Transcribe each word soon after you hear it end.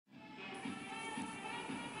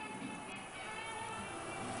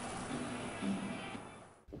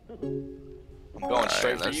I'm going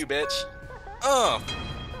straight for you, bitch.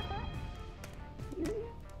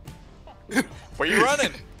 Where you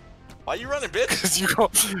running? Why you running, bitch?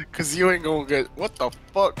 Cause you ain't gonna get. What the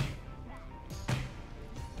fuck?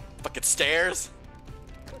 Fucking stairs.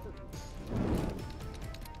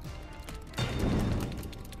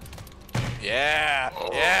 Yeah,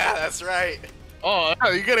 yeah, that's right. Oh,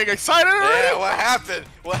 you getting excited already? Yeah, what happened?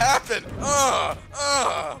 What happened?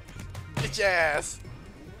 Get your ass.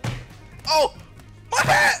 Oh, my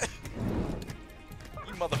hat!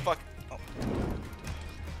 You motherfucker. Oh.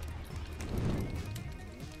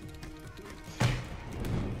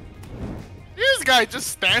 This guy just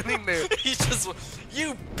standing there. He just,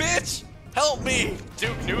 you bitch! Help me,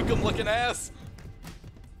 Duke Nukem looking ass.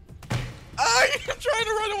 I'm trying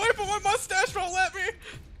to run away, but my mustache won't let me.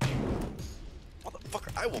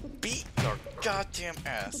 Motherfucker, I will beat your goddamn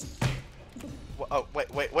ass. Oh, wait.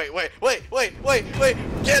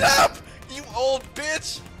 Get up, you old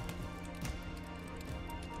bitch.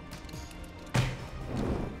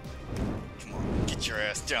 Come on, get your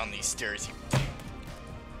ass down these stairs, you.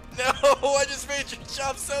 No, I just made your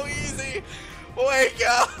job so easy. Wake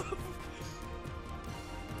up.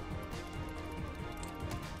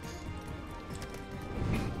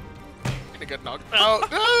 Gonna get knocked out.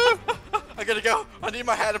 I gotta go. I need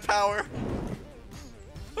my hat of power.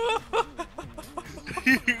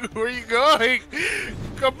 Where are you going?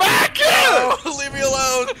 Come back here! Oh, leave me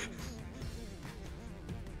alone.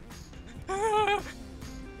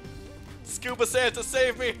 Scuba Santa,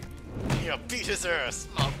 save me. Yeah, beat his ass.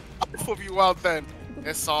 I'll flip you out then.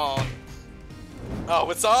 It's on. Oh,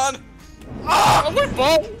 it's on? Oh, we're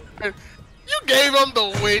both. You gave him the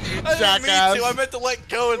win, you I jackass. didn't mean to. I meant to let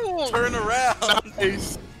go and turn around.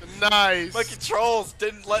 Nice. Nice. My controls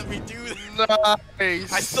didn't let me do that.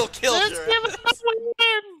 Nice. I still killed Let's your give ass. it a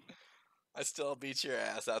win. I still beat your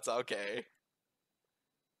ass. That's okay.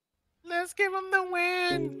 Let's give him the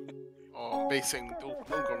win. Oh, I'm basing Duke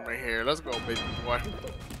Nukem right here. Let's go, baby boy.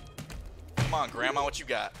 Come on, Grandma, what you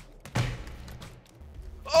got?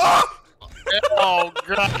 Oh! Oh,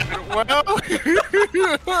 God.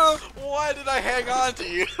 Well. Why did I hang on to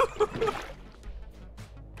you?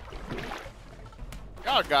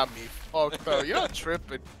 Y'all got me fucked up. Y'all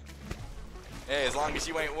tripping. Hey, as long as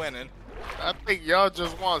you ain't winning. I think y'all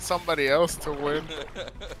just want somebody else to win.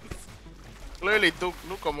 Clearly, Duke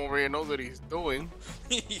Nukem over here knows what he's doing.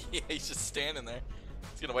 Yeah, he's just standing there.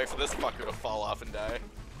 He's gonna wait for this fucker to fall off and die.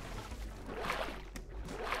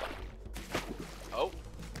 Oh.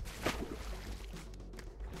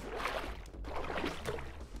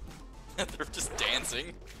 They're just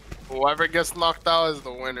dancing. Whoever gets knocked out is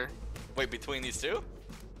the winner. Wait, between these two?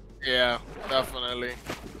 Yeah, definitely.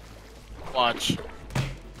 Watch.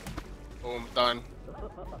 Boom, done.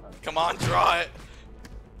 Come on, draw it.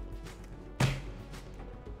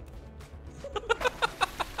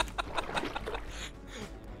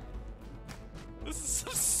 This is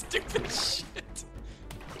some stupid shit.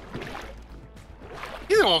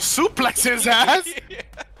 He's gonna suplex his ass. Yeah.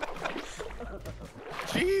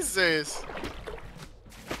 Jesus.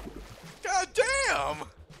 God damn.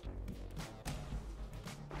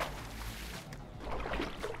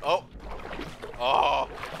 Oh. Oh.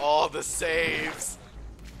 All the saves.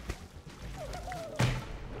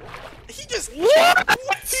 He just. What?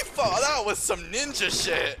 He thought that was some ninja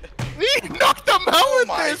shit. He knocked him out Oh with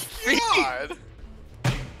my his feet. god.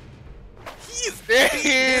 He's beating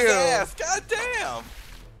his Damn. ass. God damn.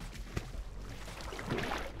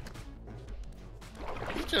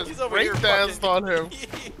 He just He's over here breakdanced on him.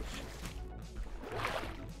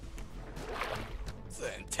 It's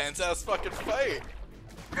an intense ass fucking fight.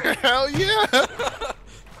 Hell yeah.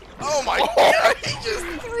 Oh my god, he just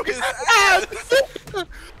threw his ass.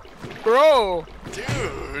 Bro.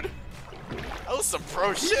 Dude. That was some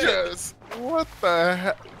pro He shit. just, what the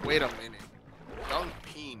heck? Wait a minute. Young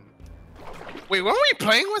Peen. Wait, weren't we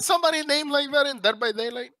playing with somebody named like that in Dead by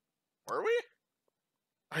Daylight? Were we?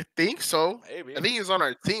 I think so. Maybe. I think he's on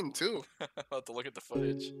our team too. I'll have to look at the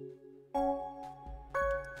footage.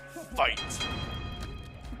 Fight.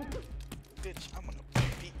 Bitch, I'm gonna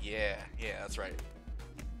beat. Yeah, that's right.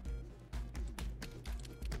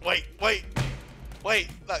 Wait.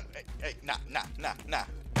 Look, hey, nah.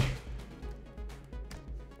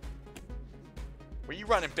 Where you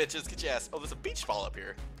running, bitches? Get your ass. Oh, there's a beach ball up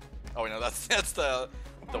here. Oh no, that's the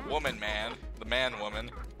woman man, the man woman.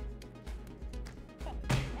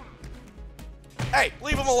 Hey,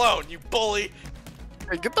 leave him alone, you bully!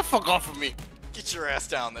 Hey, get the fuck off of me. Get your ass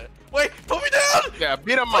down there. Wait, put me down! Yeah,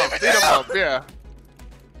 beat him up, yeah.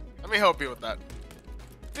 Let me help you with that.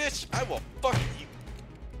 Bitch, I will fuck you.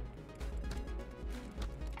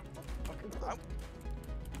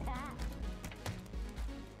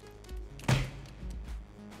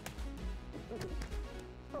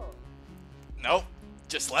 Nope.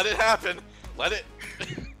 Just let it happen. Let it.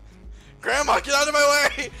 Grandma, get out of my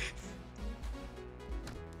way!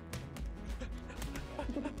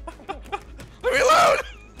 Let me alone!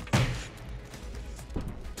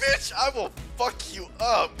 Bitch, I will fuck you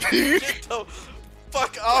up. Get the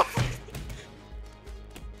fuck up.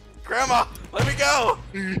 Grandma, let me go!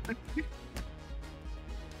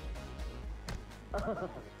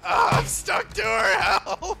 I'm stuck to her,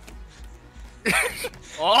 help!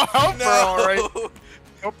 Oh, help her, alright.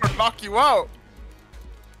 Help her knock you out.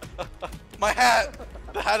 My hat!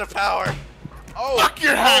 The hat of power! Oh, fuck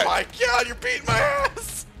your hat! Oh my god, you're beating my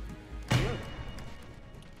ass!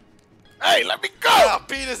 Hey, let me go! Yeah,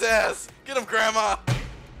 beat his ass! Get him, Grandma!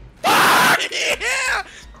 Fuck!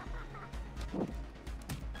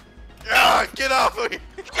 Yeah! Get off of me!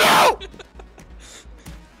 Go!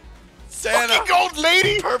 Santa! Fucking old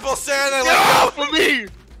lady! Purple Santa, Get let off go! of me!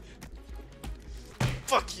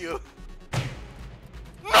 Fuck you!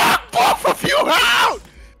 Knock both of you out!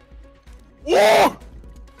 Whoa!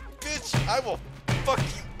 Bitch, I will fuck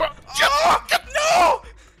you! Oh, No!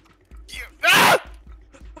 Ah!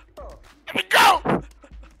 Let me go! I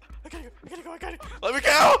gotta go. Let me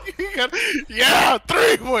go! Yeah,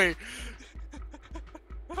 three-way!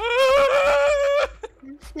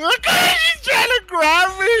 Look at he's trying to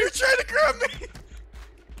grab me! You're trying to grab me!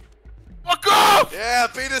 Fuck off! Yeah,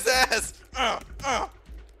 beat his ass!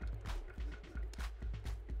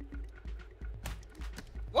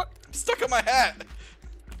 What? I'm stuck on my hat! I'm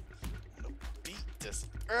gonna beat this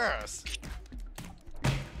ass!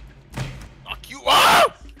 Knock you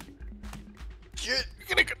out! Get... You're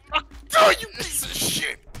gonna get knocked out, you piece of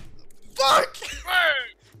shit! Fuck!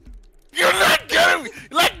 You're not getting me!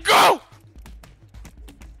 Let go!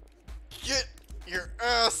 Get your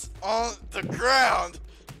ass on the ground!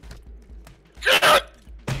 Good!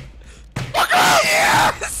 Fuck off!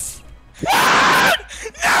 Yes!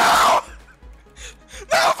 No!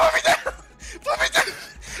 No, put me down! Put me down!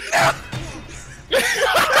 No!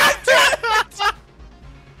 God damn it!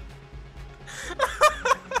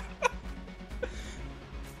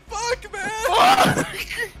 Fuck, man!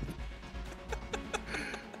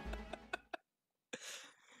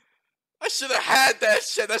 I should have had that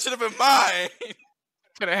shit. That should have been mine.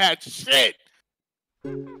 Could have had shit.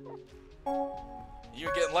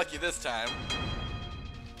 You're getting lucky this time.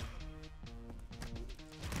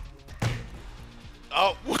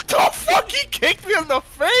 Oh, What the fuck? He kicked me in the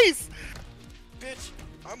face! bitch!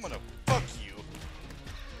 I'm gonna fuck you.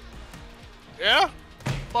 Yeah?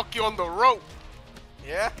 Fuck you on the rope.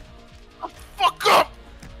 Yeah? Fuck up!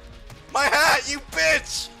 My hat, you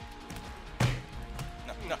bitch!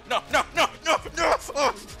 No!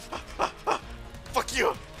 Fuck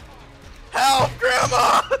you! Help,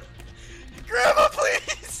 Grandma! Grandma,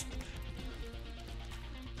 please!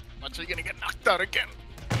 Watch, you're gonna get knocked out again.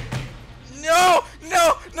 No!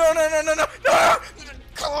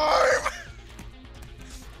 Climb!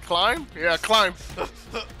 Climb? Yeah, climb.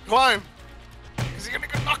 Climb. Cause you're gonna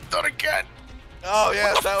get knocked out again. Oh,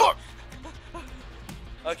 yeah, What the that fuck?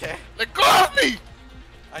 Okay, Let go of me!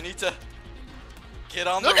 I need to get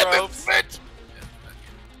on Look the at ropes. this bitch!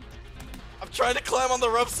 I'm trying to climb on the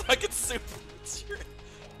ropes so I can super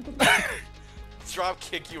drop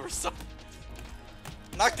kick you or something.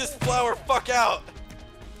 Knock this flower fuck out.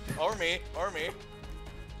 Or me.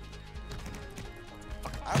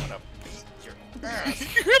 I'm gonna beat your ass.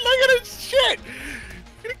 Look at this shit!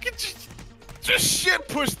 You're gonna get just shit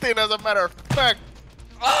pushed in, as a matter of fact.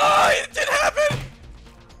 Oh, it did happen!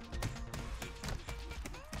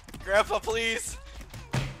 Grandpa, please.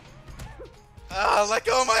 Let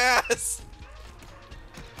go of my ass.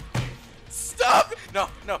 Stop! No,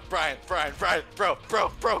 Brian, bro.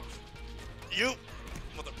 You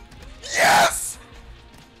mother. Yes!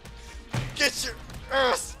 Get your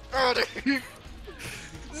ass out of here.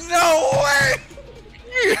 No way!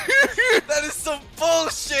 That is some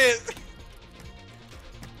bullshit!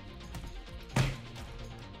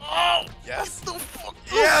 Oh! Yes. What the fuck?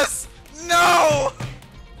 Yes! No!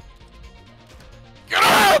 Get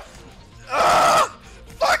up!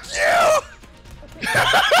 Fuck you!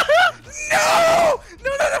 No!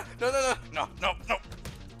 No!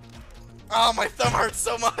 Oh, my thumb hurts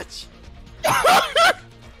so much.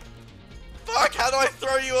 Fuck, how do I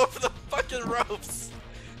throw you over the fucking ropes?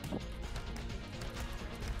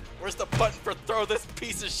 Where's the button for throw this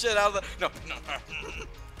piece of shit out of the... No.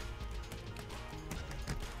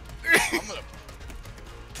 I'm gonna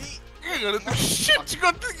beat... You're gonna do shit, you're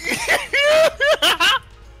gonna do...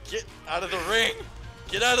 Get out of the ring!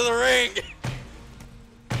 Get out of the ring!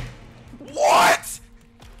 What?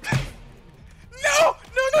 No!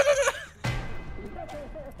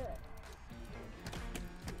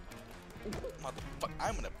 motherfucker.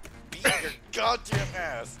 I'm gonna beat your goddamn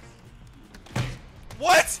ass.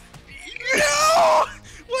 What? No!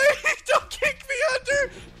 Wait, don't kick me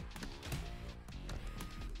under!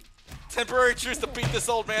 Temporary truce to beat this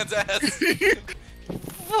old man's ass.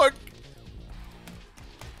 Fuck.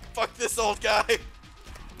 Fuck this old guy.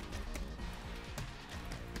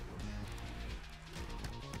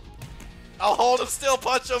 I'll hold him still,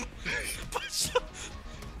 punch him. Punch him.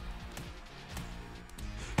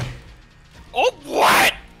 Oh,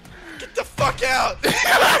 what? Get the fuck out.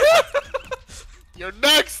 You're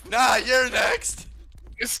next. Nah, you're next.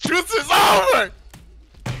 This truth is over.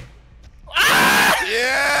 Ah!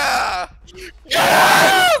 Yeah.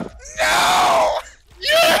 Yeah! No.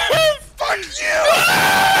 Yes! Fuck you.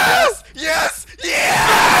 Yes. Yes.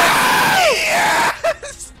 Yes.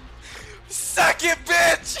 Yes. Suck it,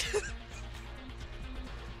 bitch.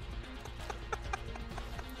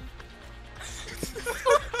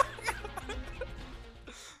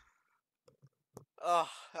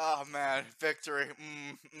 Oh man, victory.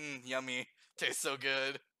 Yummy. Tastes so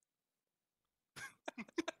good.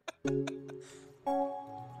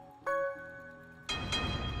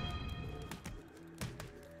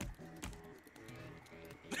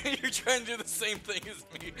 You're trying to do the same thing as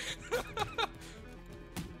me.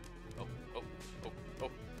 Oh, oh, oh, oh.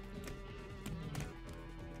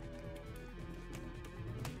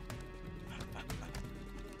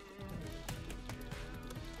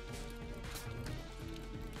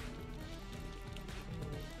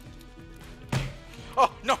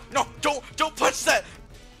 Oh, no, no, don't punch that!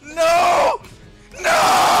 No! No!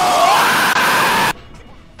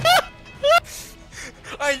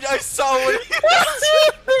 I saw what he was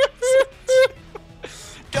doing.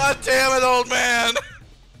 God damn it, old man!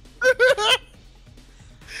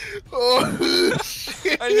 Oh,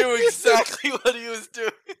 shit. I knew exactly what he was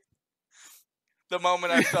doing. The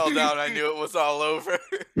moment I fell down, I knew it was all over.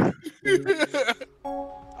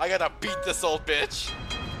 I gotta beat this old bitch.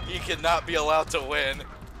 He cannot be allowed to win.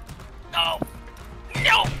 No.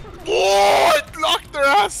 No. Oh, it knocked their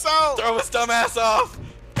ass out. Throw his dumb ass off.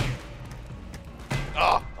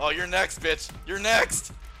 Oh, you're next, bitch. You're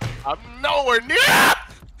next. I'm nowhere near.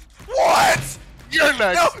 What? You're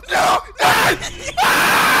next. No, no, no.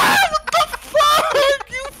 What the fuck?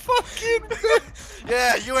 You fucking bitch.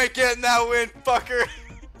 Yeah, you ain't getting that win, fucker.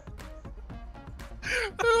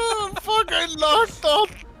 Oh, fuck, I knocked all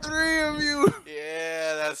three of you.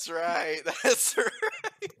 Yeah, that's right. That's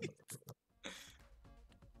right.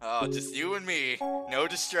 Oh, just you and me. No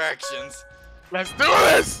distractions. Let's do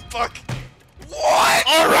this. Fuck. What?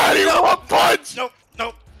 Alrighty, No. one punch. Nope,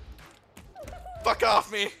 nope. Fuck off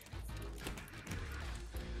me.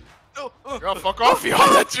 No. Girl, fuck off.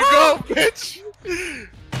 I'll let you go, bitch.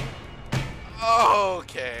 Oh,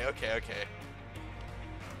 okay, okay, okay.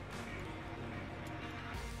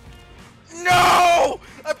 No!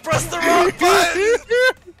 I pressed the wrong button!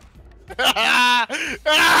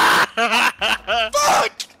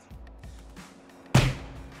 Fuck!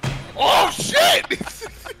 Oh, shit!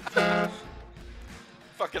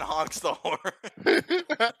 Fucking honks the horn.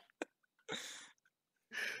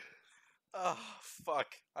 Oh,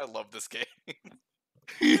 fuck. I love this game.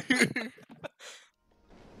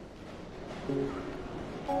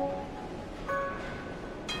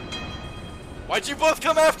 Why'd you both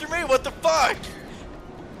come after me? What the fuck?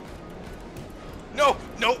 No,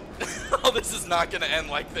 no. Oh, this is not gonna end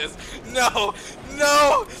like this. No,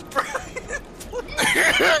 no.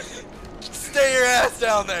 Brian, stay your ass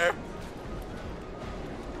down there.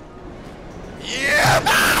 Yeah.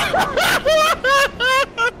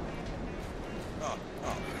 Oh,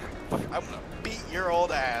 I'm gonna beat your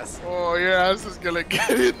old ass. Oh, your ass is gonna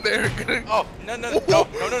get in there. Oh, no, no, no, no,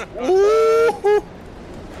 no, no, no. Ooh.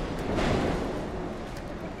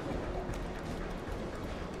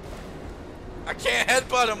 I can't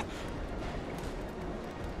headbutt him.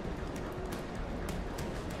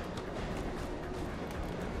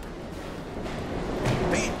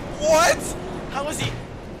 Wait, what? How is he?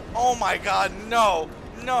 Oh my god, no,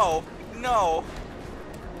 no, no.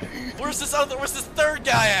 Where's this third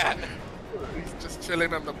guy at? He's just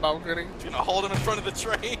chilling on the balcony. Gonna hold him in front of the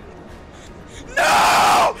train.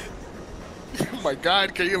 No! Oh my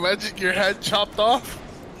god, can you imagine your head chopped off?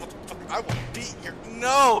 I will beat your.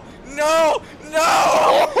 No! No!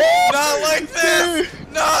 No! Not like this!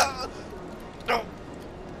 No! No!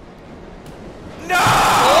 No!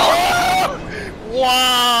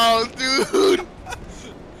 Wow, dude!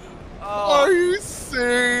 Oh. Are you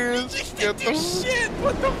serious? You can't do shit!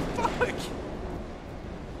 What the fuck?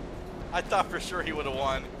 I thought for sure he would have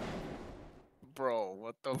won. Bro,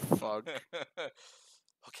 what the fuck?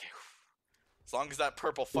 Okay. As long as that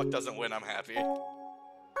purple fuck doesn't win, I'm happy.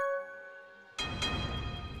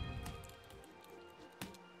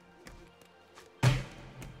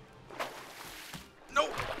 No!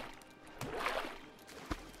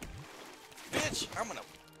 Bitch, I'm gonna...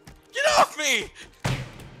 Get off me!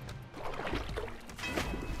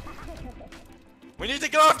 We need to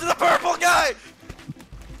go after the purple guy!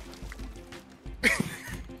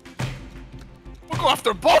 We'll go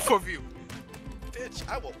after both of you! Bitch,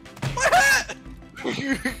 I will... My hat!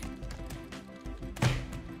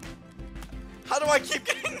 How do I keep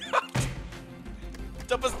getting knocked?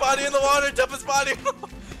 Dump his body in the water, dump his body in the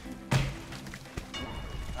water.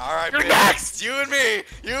 Alright, You're bitch. next! You and me!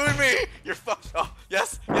 You and me! You're fucked. Oh,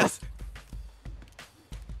 yes, yes.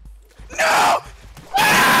 No! No!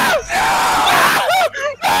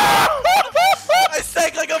 I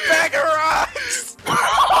sank like a bag of rocks! Bro!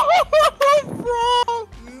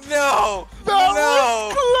 No! That No!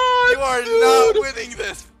 was close, You are dude. not winning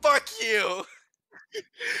this! Fuck you!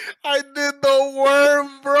 I did the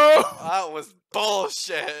worm, bro! That was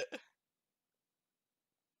bullshit!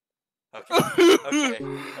 Okay, okay,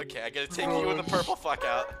 okay, I gotta take you and the purple fuck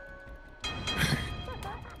out.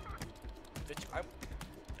 Bitch,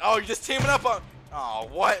 oh, you're just teaming up on... Oh,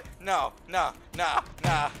 what? No, no, nah,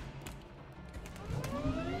 nah.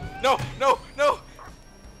 No, no, no!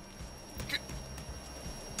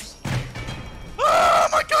 Oh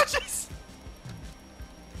my god, jeez!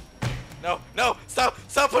 No, no, stop,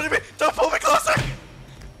 stop putting me, don't pull me closer!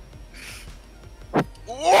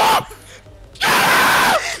 Whoa!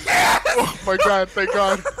 Yes! Oh my god, thank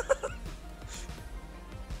god.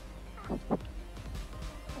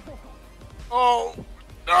 Oh,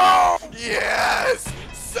 no! Yes!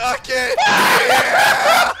 Suck it!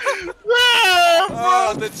 Yeah!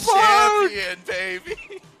 Oh, the champion, baby!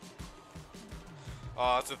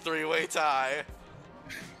 Oh, it's a three-way tie.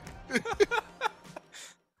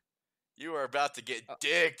 You are about to get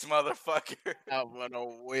dicked, motherfucker. I'm gonna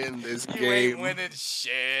win this You game. ain't winning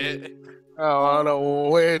shit. I wanna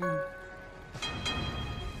win.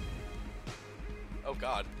 Oh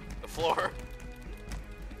god, the floor.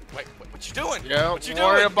 Wait, what you doing? Yeah, what you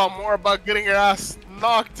worry doing? about more about getting your ass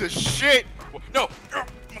knocked to shit. No, no,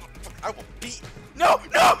 I will beat. No,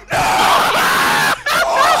 no, no!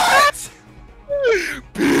 What?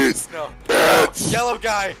 Peace. No, Bitch. yellow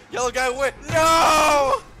guy win.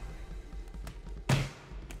 No!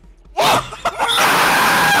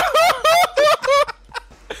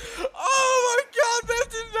 Oh my god, that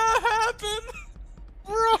did not happen!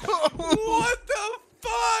 Bro. What the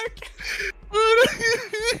fuck?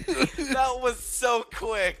 That was so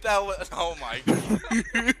quick. That was... Oh my god.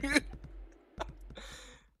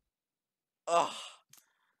 Oh,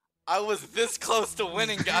 I was this close to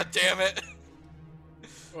winning, god damn it.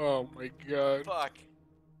 Oh my god. Fuck.